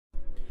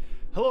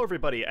Hello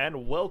everybody,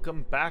 and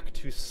welcome back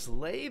to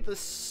Slay the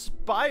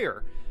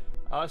Spire.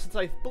 Since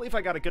I believe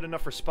I got a good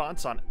enough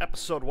response on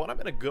episode 1, I'm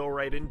going to go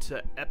right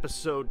into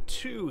episode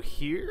 2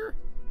 here.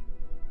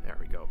 There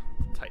we go.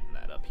 Tighten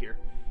that up here.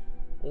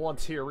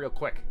 Once here real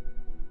quick.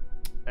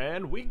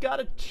 And we got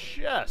a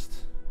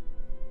chest.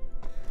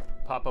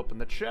 Pop open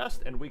the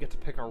chest, and we get to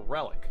pick a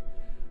relic.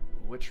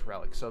 Which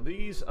relic? So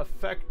these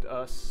affect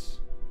us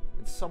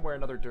in some way or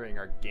another during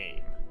our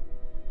game.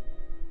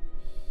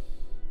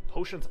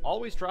 Potions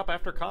always drop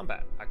after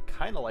combat. I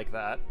kind of like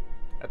that.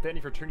 At the end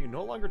of your turn, you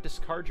no longer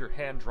discard your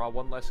hand, draw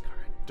one less card.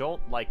 I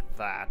don't like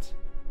that.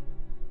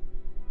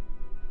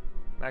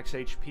 Max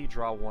HP,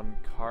 draw one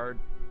card.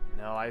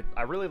 No, I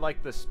really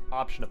like this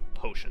option of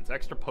potions.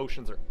 Extra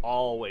potions are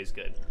always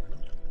good.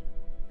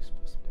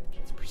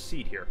 Let's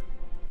proceed here.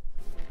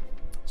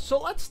 So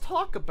let's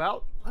talk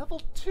about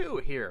level 2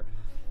 here.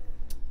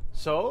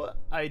 So,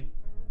 I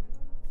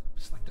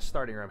select the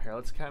starting room here.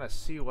 Let's kind of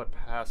see what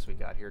paths we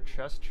got here.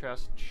 Chest,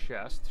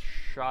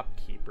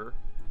 shopkeeper.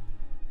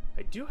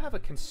 I do have a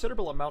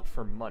considerable amount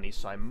for money,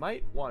 so I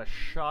might want a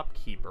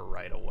shopkeeper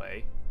right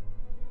away.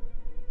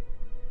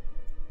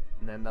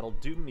 And then that'll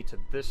do me to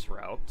this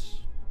route.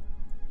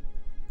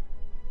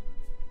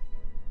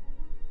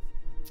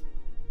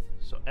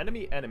 So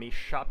enemy,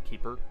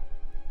 shopkeeper,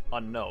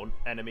 unknown,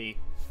 enemy,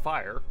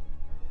 fire.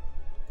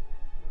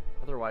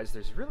 Otherwise,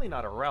 there's really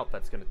not a route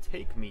that's going to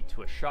take me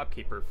to a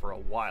shopkeeper for a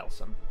while,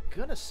 so I'm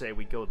going to say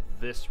we go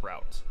this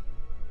route.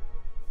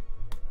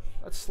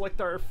 Let's select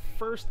our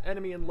first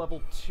enemy in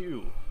level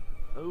 2.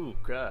 Oh,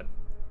 God.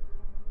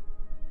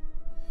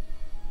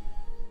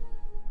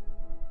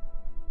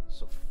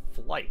 So,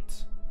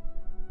 flight.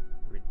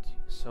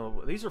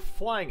 So, these are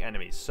flying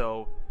enemies,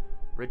 so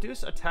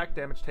reduce attack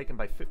damage taken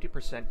by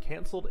 50%,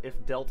 canceled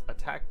if dealt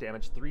attack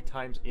damage 3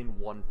 times in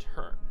one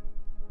turn.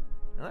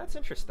 Now, that's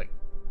interesting.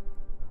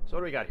 So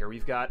what do we got here?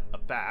 We've got a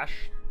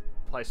bash,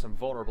 apply some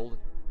vulnerable,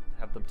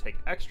 have them take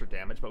extra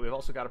damage, but we've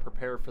also got to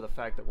prepare for the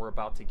fact that we're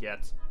about to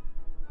get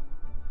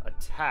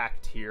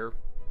attacked here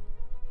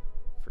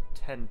for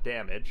 10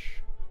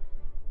 damage.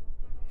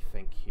 I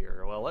think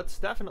here. Well, let's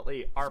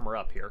definitely armor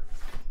up here.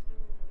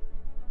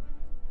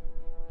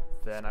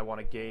 Then I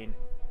want to gain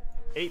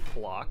 8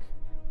 block.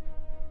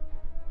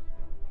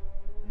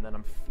 And then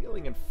I'm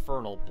feeling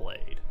Infernal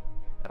Blade.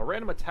 At a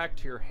random attack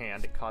to your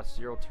hand, it costs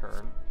 0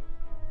 turn.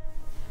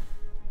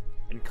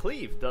 And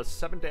Cleave does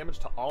 7 damage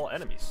to all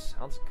enemies.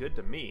 Sounds good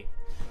to me.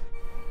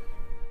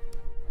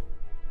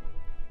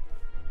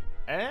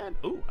 And,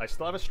 ooh, I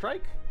still have a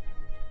strike.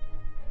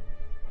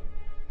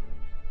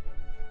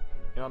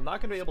 You know, I'm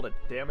not going to be able to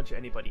damage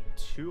anybody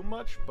too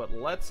much, but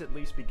let's at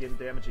least begin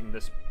damaging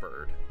this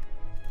bird.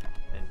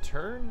 And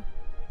turn.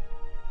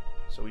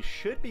 So we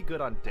should be good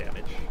on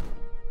damage.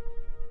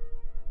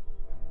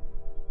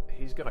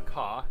 He's going to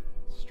caw.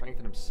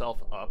 Strengthen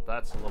himself up.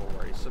 That's a little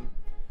worrisome.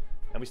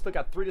 And we still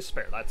got 3 to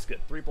spare. That's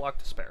good. 3 block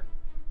to spare.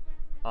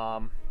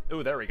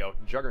 Ooh, there we go.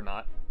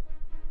 Juggernaut.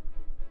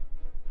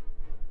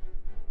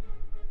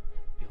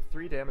 Deal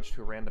 3 damage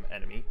to a random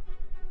enemy.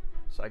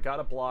 So I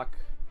gotta block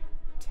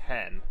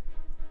 10.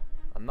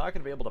 I'm not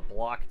gonna be able to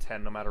block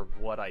 10 no matter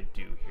what I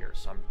do here.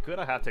 So I'm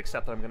gonna have to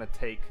accept that I'm gonna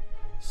take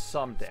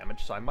some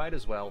damage. So I might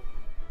as well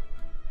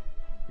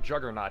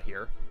Juggernaut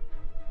here.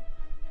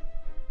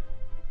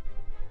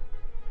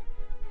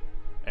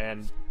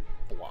 And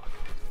block.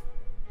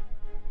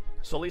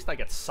 So at least I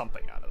get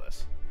something out of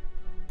this.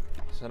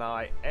 So now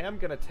I am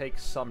going to take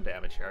some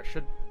damage here. I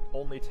should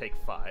only take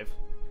 5.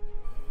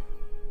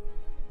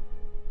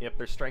 Yep,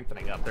 they're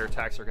strengthening up. Their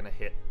attacks are going to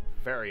hit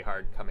very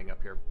hard coming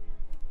up here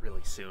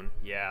really soon.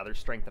 Yeah, they're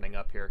strengthening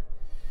up here.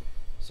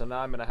 So now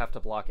I'm going to have to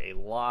block a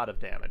lot of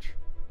damage.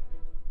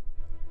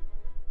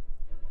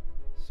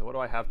 So what do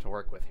I have to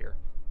work with here?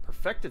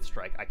 Perfected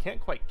Strike. I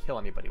can't quite kill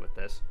anybody with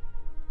this.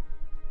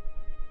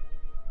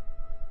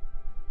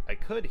 I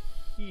could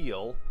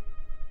heal.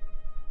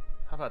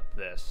 How about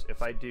this?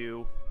 If I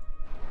do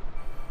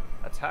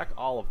attack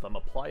all of them,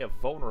 apply a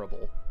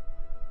vulnerable,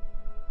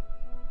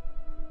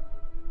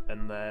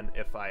 and then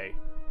if I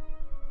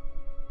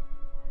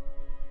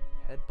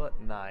headbutt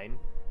 9,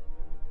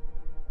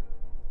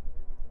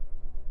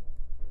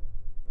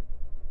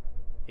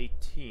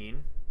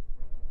 18,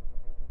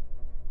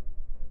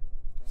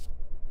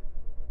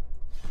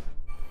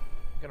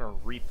 I'm gonna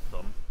reap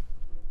them.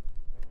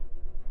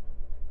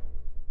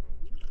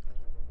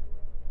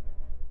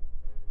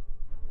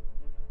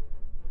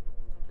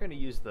 I'm going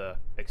to use the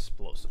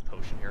explosive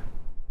potion here.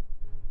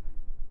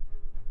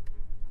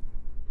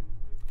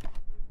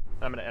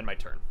 I'm going to end my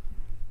turn.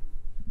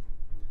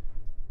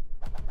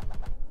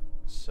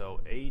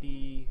 So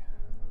 80,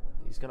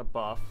 he's going to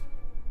buff.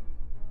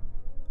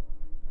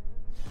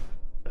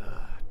 Ugh,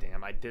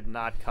 damn, I did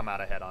not come out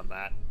ahead on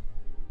that.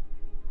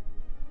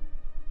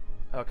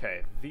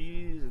 Okay,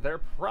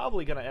 they're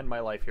probably going to end my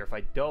life here if I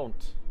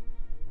don't.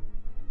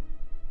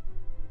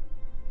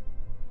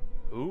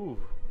 Ooh.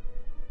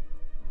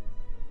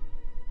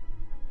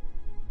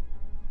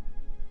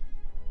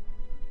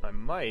 I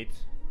might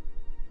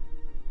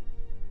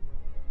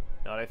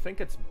Now, I think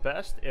it's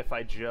best if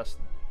I just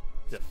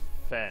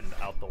defend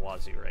out the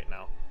wazoo right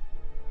now.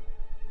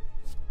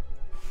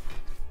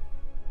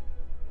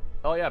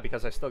 Oh yeah,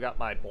 because I still got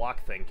my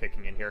block thing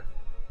kicking in here.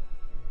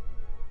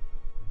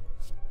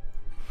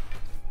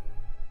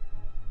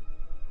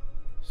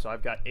 So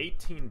I've got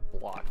 18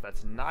 block.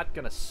 That's not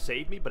gonna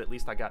save me, but at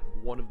least I got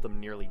one of them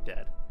nearly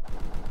dead.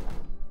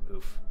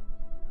 Oof.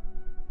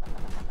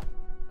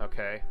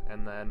 Okay,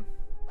 and then...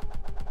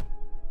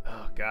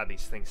 Oh god,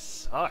 these things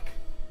suck.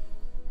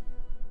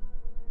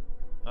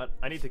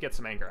 I need to get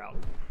some anger out.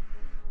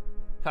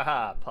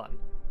 Haha, pun.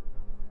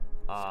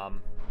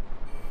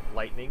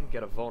 Lightning,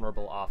 get a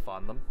vulnerable off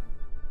on them.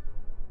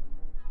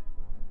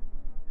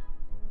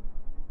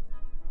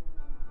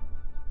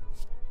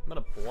 I'm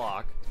gonna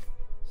block,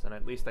 so then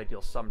at least I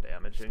deal some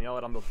damage. And you know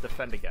what, I'm gonna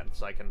defend again,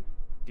 so I can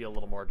deal a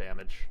little more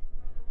damage.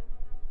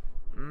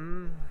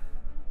 I'm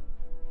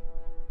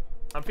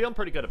feeling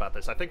pretty good about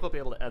this. I think we'll be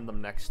able to end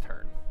them next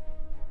turn.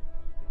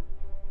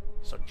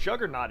 So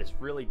Juggernaut is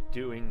really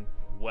doing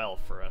well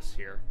for us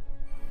here.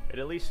 It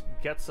at least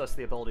gets us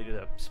the ability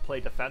to play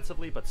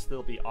defensively, but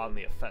still be on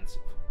the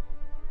offensive.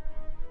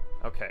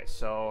 Okay,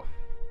 so...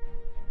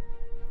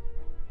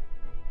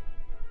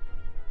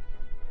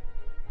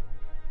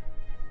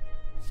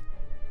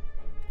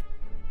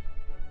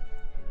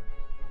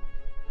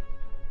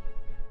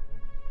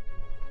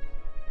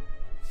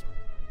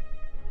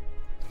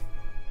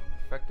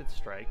 Affected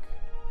strike.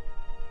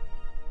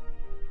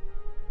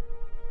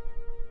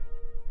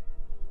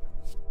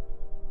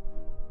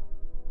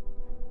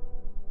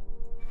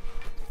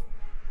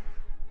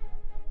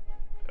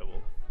 I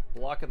will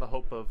block in the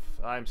hope of...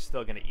 I'm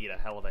still going to eat a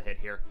hell of a hit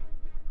here.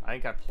 I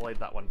think I played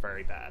that one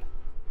very bad.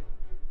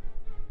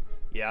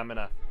 Yeah, I'm going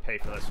to pay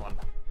for this one.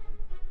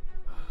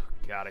 Oh,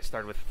 God, I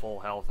started with full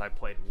health. I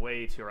played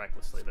way too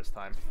recklessly this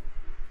time.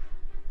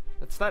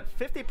 It's that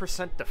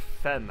 50%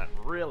 defend that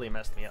really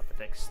messed me up. A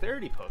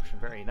dexterity potion,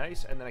 very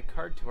nice, and then a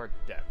card to our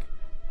deck.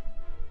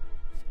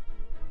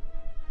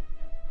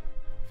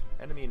 If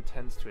an enemy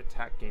intends to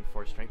attack, gain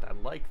 4 strength. I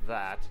like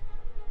that.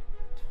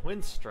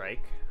 Twin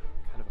strike,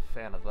 kind of a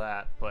fan of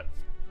that, but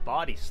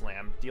body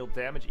slam, deal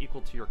damage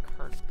equal to your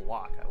current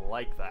block. I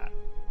like that.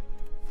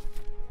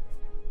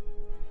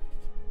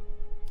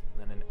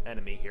 And then an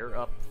enemy here,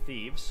 up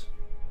thieves.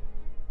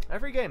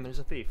 Every game there's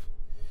a thief.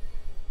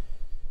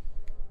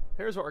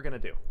 Here's what we're going to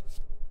do.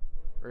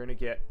 We're going to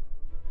get...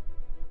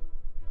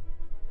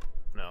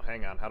 No,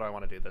 hang on. How do I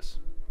want to do this?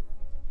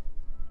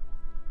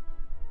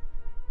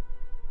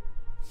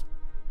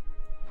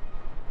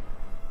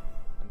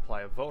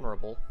 Apply a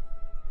vulnerable.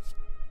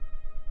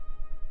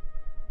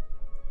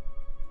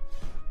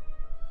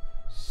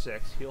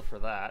 6. Heal for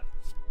that.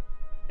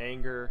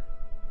 Anger.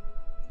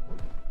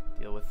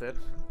 Deal with it.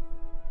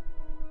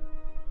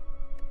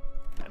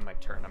 And my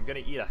turn. I'm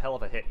going to eat a hell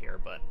of a hit here,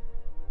 but...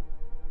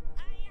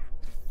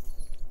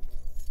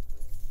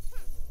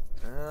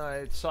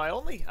 so I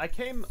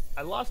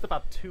lost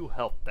about 2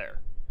 health there.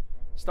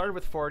 Started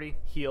with 40,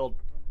 healed.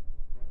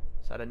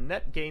 So I had a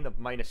net gain of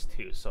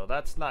 -2, so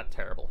that's not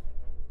terrible.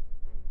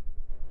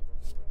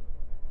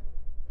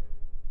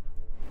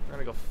 We're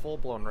gonna go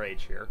full-blown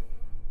rage here.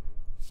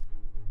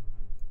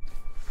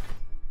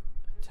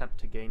 Attempt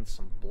to gain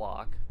some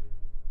block.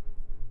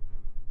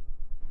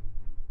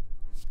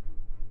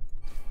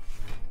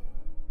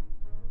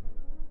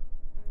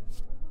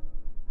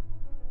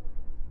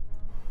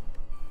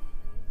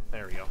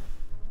 There we go.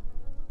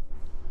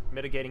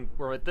 Mitigating,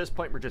 or at this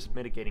point we're just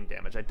mitigating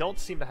damage. I don't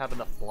seem to have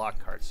enough block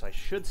cards, so I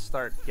should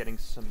start getting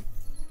some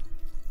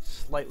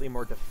slightly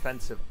more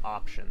defensive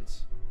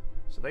options.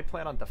 So they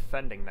plan on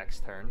defending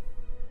next turn.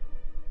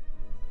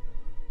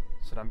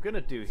 So what I'm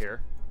gonna do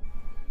here,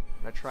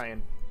 I'm gonna try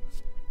and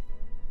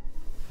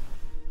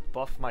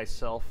buff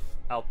myself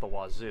out the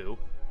wazoo.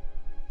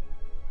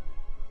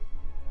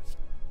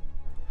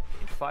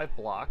 Gain 5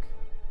 block.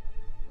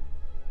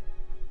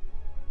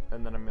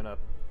 And then I'm gonna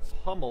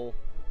pummel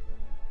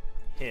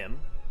him.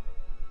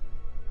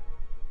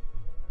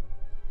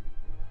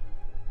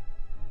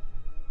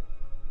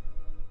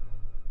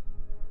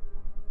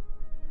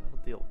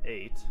 That'll deal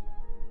 8.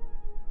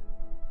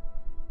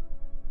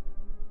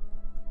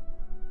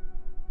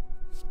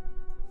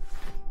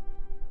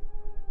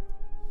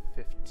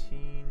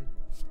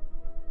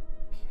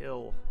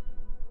 Kill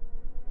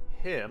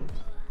him,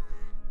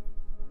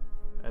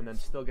 and then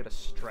still get a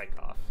strike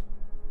off.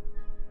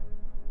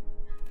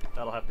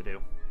 That'll have to do.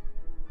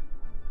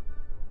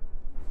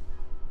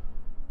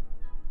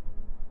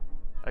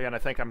 Again, I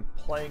think I'm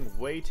playing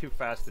way too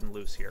fast and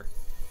loose here.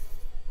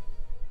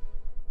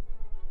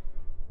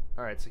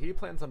 Alright, so he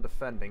plans on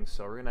defending,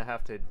 so we're gonna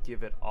have to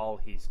give it all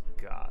he's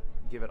got.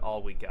 Give it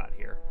all we got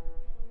here.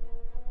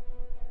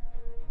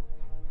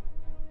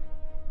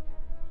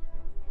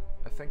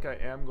 I think I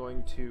am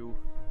going to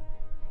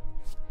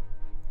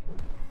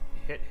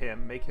hit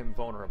him, make him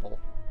vulnerable,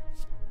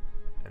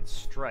 and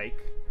strike,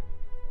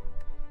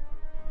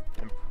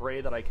 and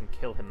pray that I can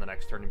kill him the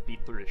next turn and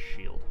beat through his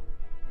shield.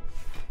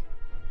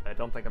 I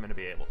don't think I'm going to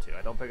be able to.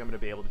 I don't think I'm going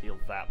to be able to deal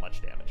that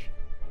much damage.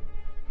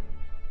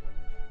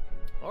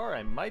 Or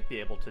I might be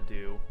able to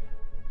do...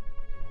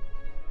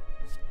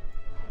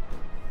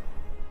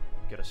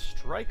 get a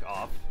strike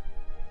off.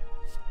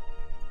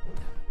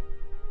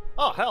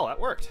 Oh, hell, that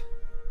worked.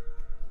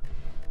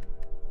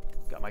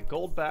 Got my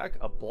gold back,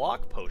 a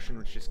block potion,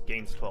 which just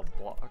gains 12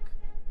 block.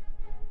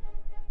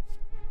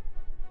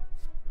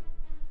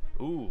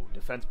 Ooh,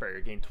 defense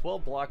barrier. Gain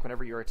 12 block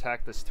whenever you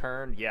attack this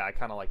turn. Yeah, I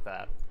kind of like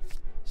that.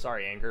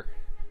 Sorry, anger.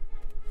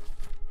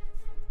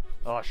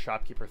 Oh,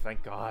 shopkeeper,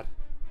 thank God.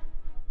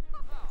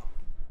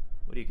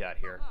 What do you got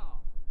here?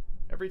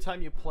 Every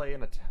time you play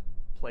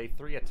play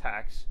 3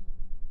 attacks,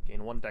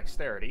 gain 1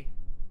 dexterity.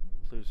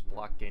 Lose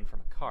block gain from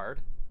a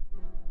card.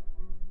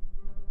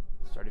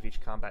 Start of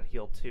each combat,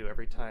 heal 2.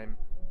 Every 3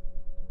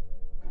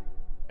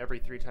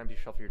 times you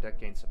shuffle your deck,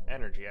 gain some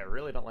energy. I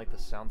really don't like the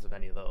sounds of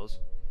any of those.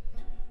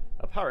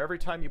 A power, every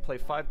time you play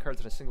 5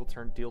 cards in a single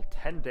turn, deal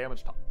 10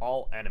 damage to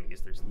all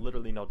enemies. There's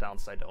literally no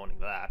downside to owning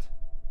that.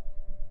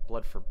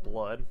 Blood for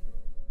blood.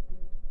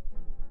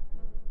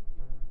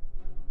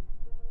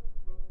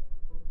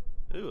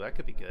 Ooh, that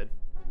could be good.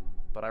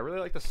 But I really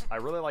like this. I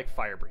really like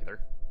Fire Breather.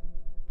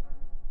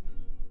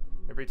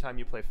 Every time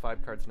you play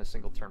 5 cards in a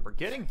single turn. We're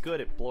getting good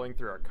at blowing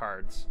through our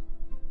cards.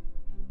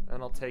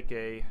 And I'll take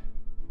an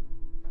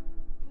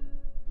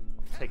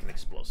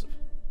explosive.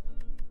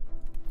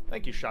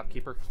 Thank you,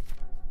 shopkeeper.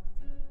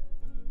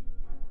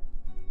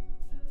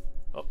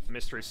 Oh,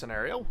 mystery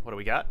scenario. What do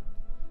we got?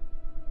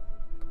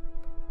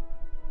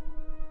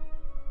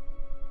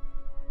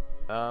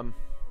 Well,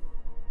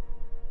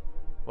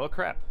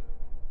 crap.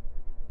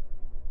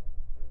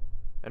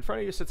 In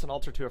front of you sits an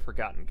altar to a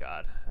forgotten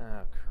god.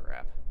 Oh,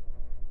 crap.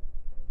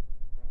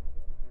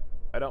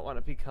 I don't want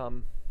to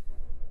become...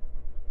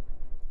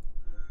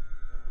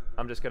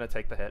 I'm just going to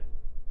take the hit.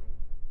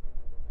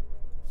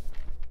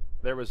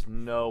 There was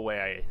no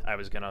way I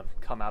was going to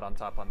come out on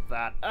top on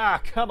that.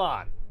 Ah, come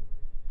on!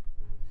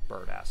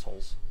 Bird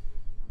assholes.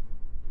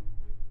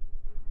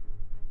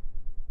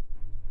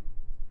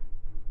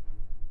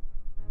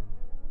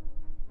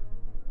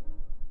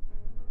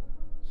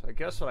 So I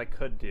guess what I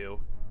could do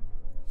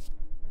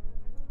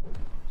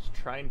is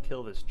try and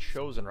kill this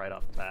Chosen right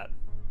off the bat.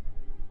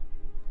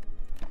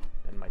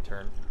 End my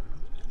turn.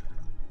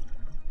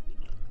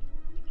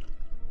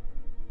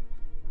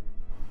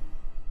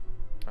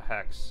 A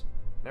Hex.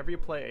 Whenever you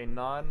play a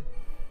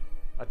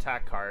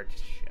non-attack card...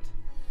 Shit.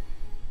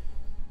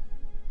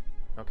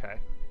 Okay.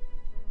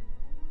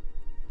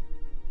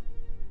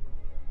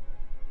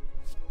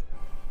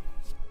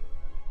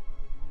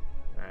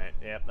 Alright,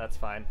 yep, that's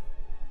fine.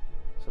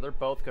 So they're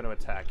both going to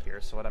attack here,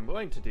 so what I'm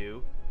going to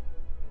do...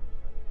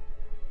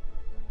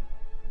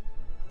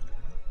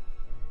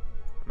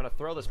 I'm going to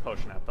throw this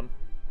potion at them.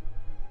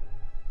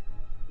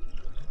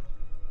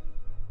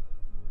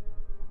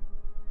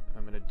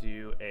 I'm going to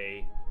do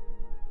a...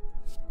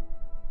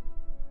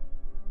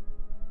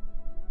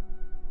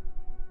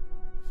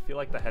 I feel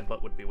like the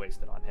headbutt would be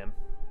wasted on him.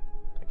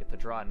 I get to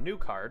draw a new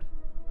card.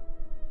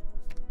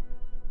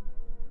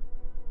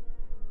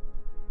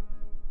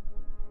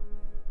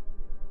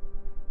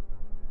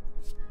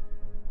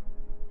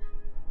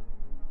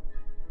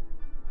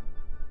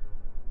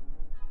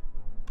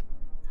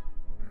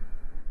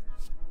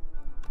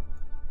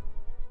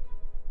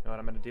 You know what,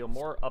 I'm going to deal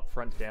more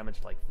upfront damage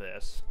like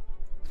this.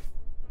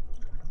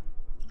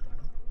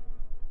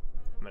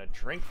 I'm going to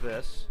drink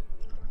this.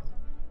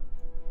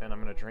 And I'm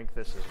going to drink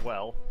this as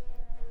well.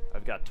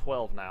 I've got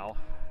 12 now.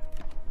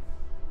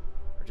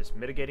 We're just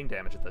mitigating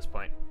damage at this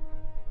point.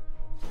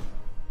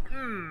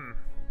 Owie.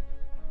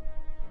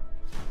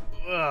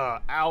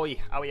 Owie,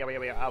 owie,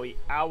 owie, owie,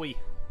 owie.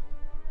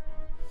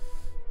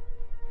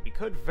 We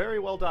could very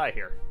well die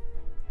here.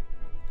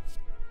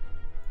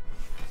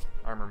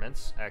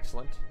 Armaments,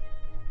 excellent.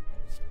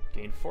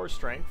 Gain 4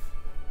 strength.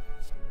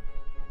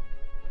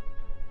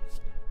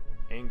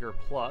 Anger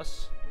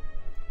plus.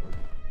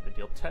 I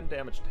deal 10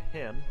 damage to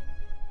him.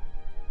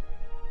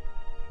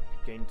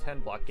 Gain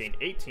 10 block, gain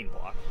 18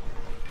 block.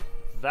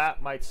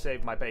 That might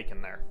save my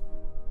bacon there.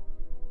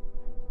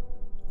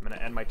 I'm going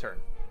to end my turn.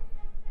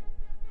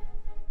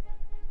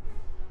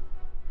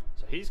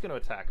 So he's going to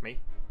attack me.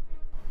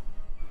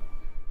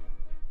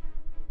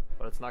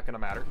 But it's not going to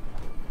matter.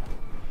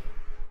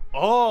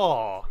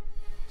 Oh!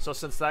 So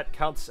since that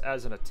counts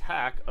as an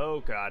attack... Oh,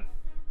 God.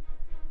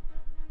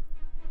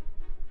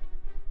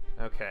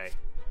 Okay.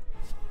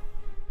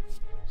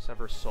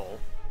 Sever Soul.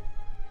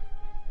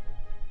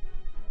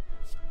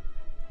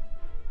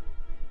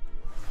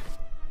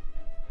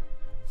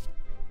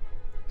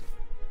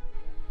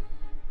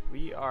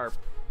 We are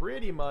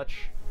pretty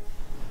much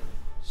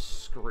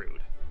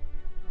screwed.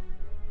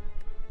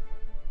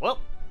 Well.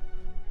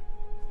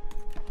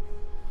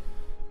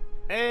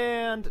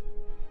 And...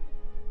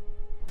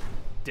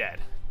 dead.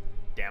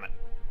 Damn it.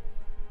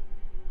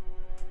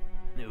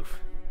 Oof.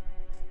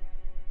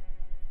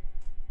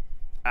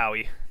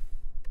 Owie.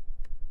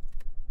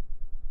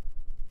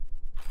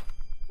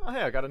 Oh,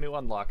 hey, I got a new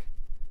unlock.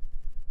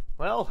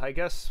 Well, I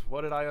guess,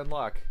 what did I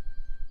unlock?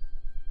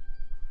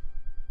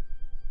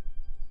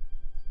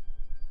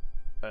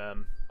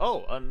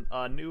 Oh,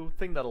 a new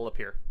thing that'll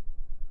appear.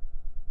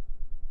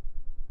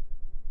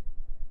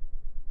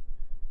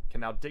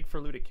 can now dig for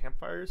looted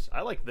campfires.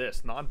 I like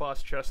this.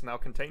 Non-boss chests now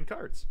contain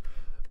cards.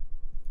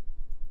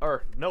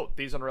 Or, note,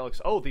 these on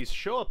relics. Oh, these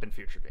show up in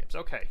future games.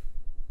 Okay.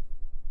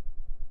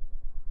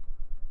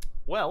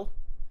 Well,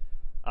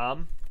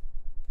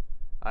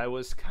 I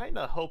was kind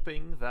of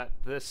hoping that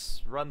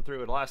this run-through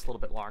would last a little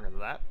bit longer than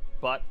that,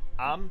 but,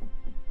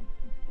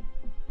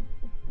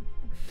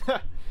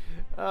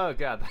 oh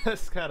god,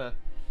 that's kind of...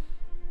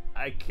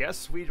 I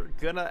guess we're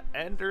gonna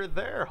end her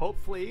there.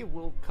 Hopefully,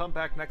 we'll come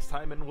back next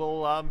time and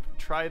we'll,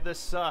 try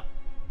this,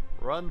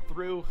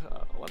 run-through,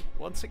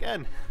 once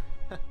again.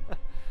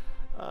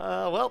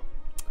 Well,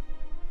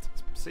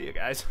 see you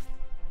guys.